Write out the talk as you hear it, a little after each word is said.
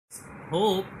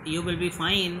Hope you will be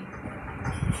fine.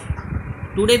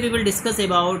 Today we will discuss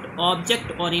about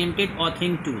object-oriented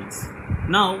authoring tools.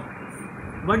 Now,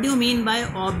 what do you mean by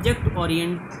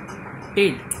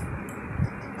object-oriented?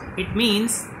 It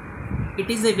means it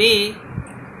is a way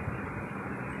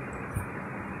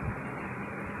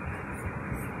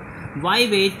by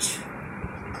which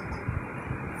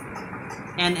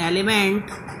an element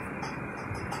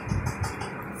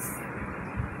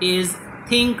is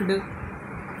thinked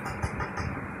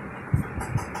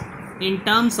in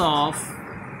terms of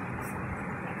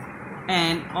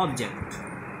an object.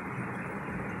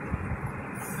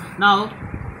 Now,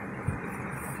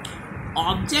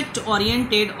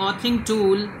 object-oriented authoring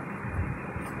tool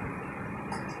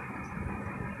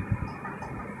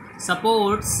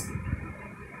supports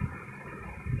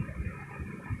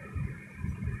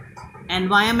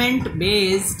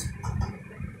environment-based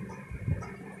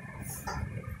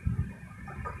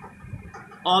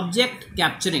object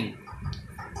capturing.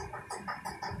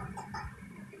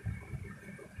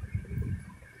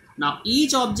 Now,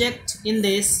 each object in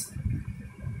this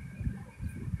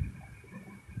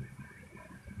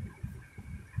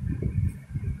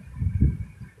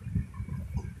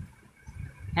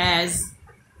has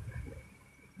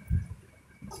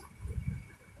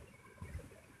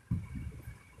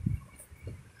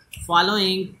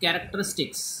following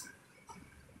characteristics.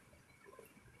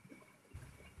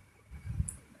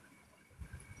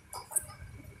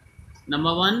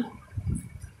 Number one,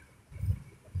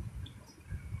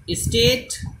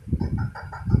 state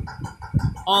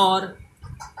or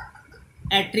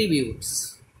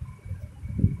attributes.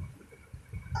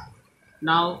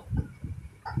 Now,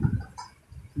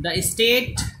 the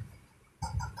state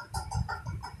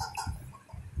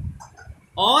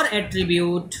or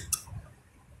attribute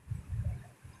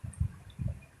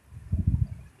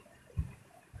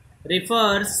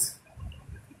refers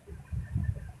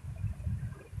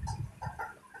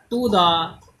to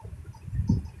the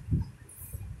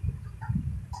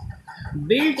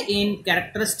built-in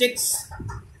characteristics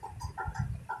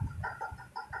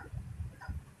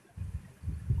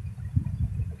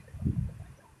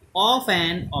of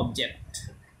an object.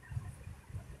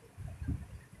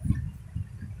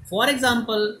 For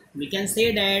example, we can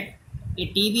say that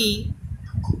a TV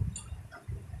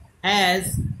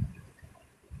has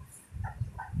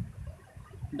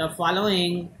the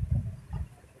following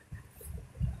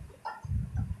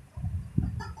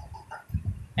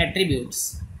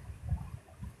attributes.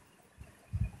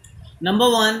 Number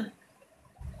one,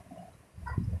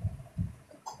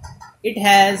 it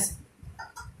has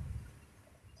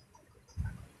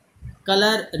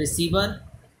color receiver,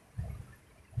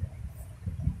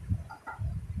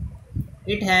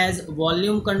 it has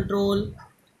volume control,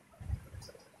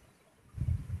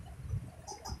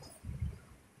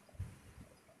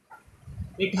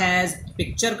 it has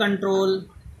picture control,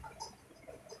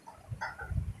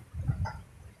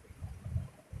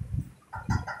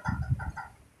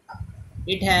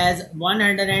 it has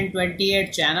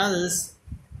 128 channels,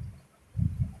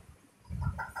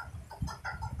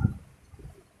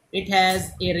 it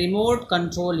has a remote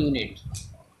control unit.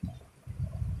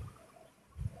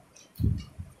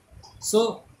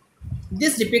 So,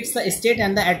 this depicts the state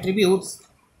and the attributes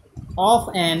of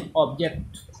an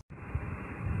object.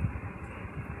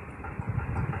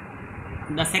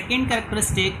 The second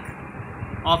characteristic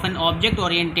of an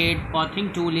object-oriented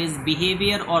authoring tool is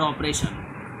behavior or operation.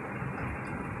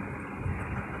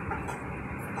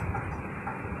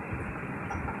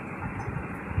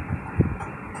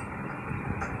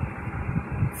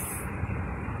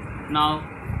 Now,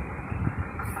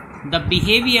 the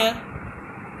behavior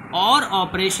or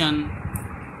operation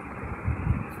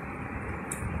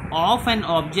of an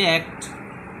object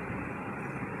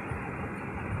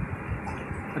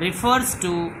refers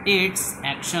to its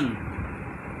action.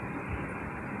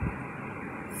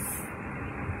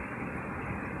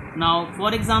 Now,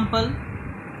 for example,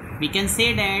 we can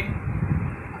say that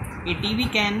a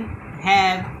TV can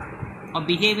have or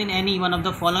behave in any one of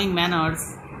the following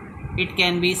manners. It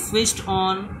can be switched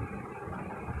on,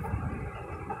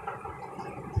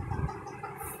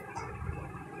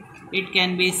 it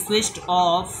can be switched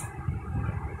off,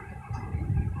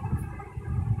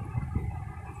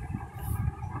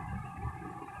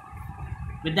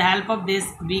 with the help of this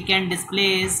we can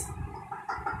displace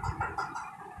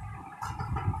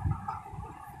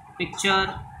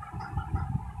picture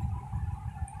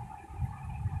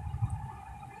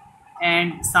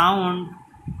and sound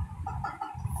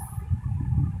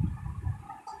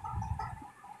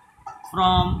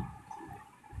from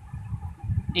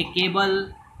a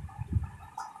cable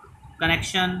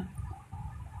connection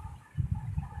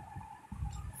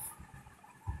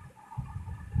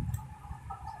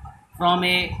from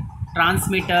a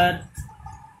transmitter,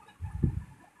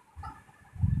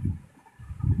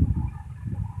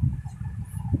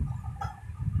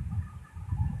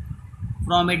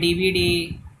 from a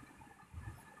DVD,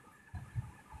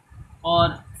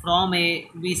 or from a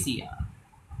VCR.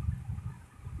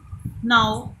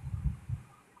 Now,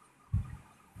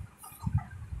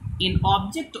 in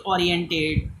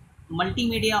object-oriented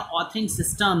multimedia authoring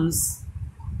systems,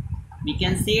 we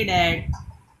can say that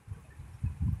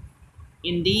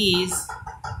in these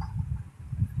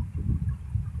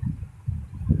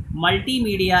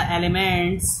multimedia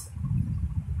elements,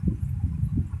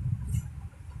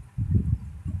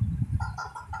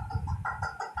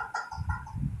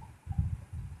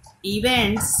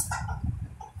 events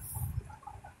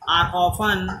are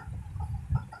often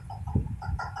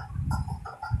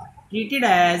treated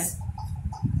as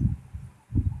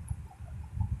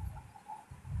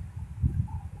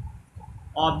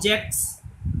objects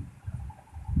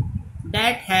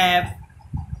that have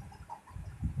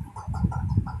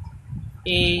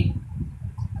a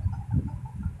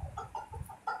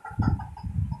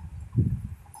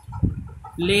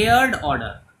layered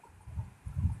order.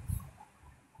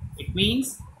 It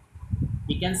means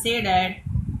we can say that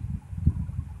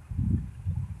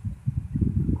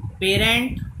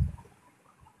parent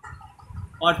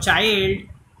or child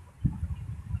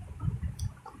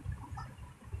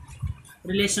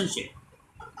relationship.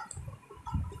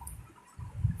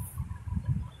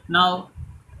 Now,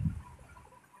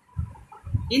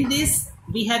 in this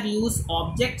we have used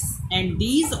objects, and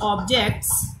these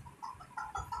objects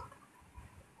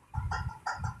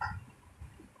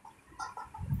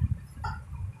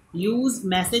use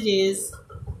messages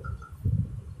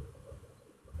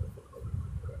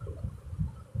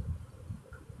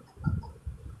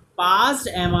passed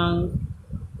among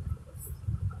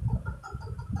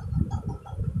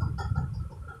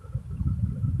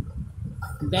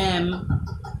them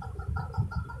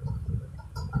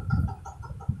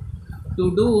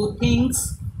to do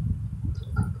things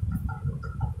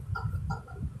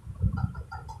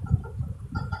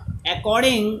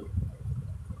according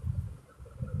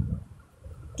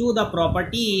to the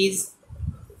properties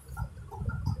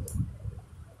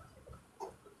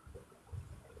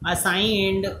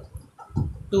assigned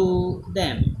to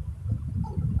them.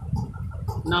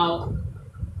 Now,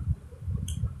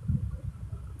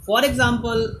 for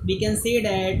example, we can say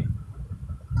that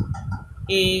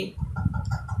a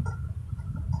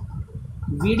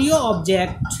video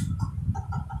object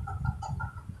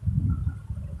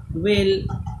will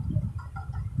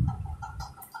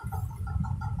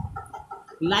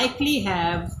likely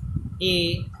have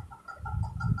a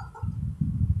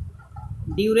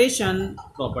duration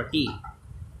property.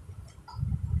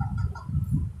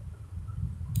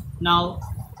 Now,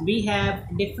 we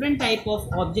have different type of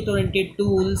object oriented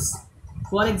tools.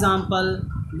 For example,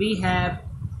 we have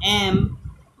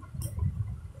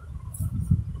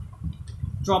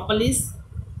Metropolis,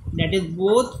 that is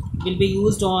both will be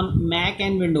used on Mac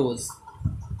and Windows.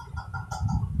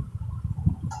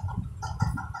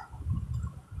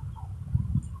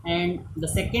 And the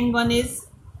second one is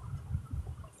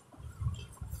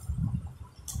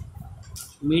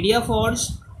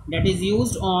MediaForge, that is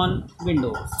used on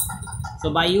Windows.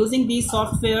 So by using these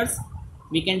softwares,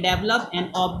 we can develop an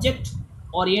object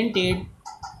oriented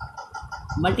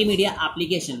multimedia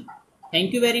application.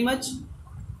 Thank you very much.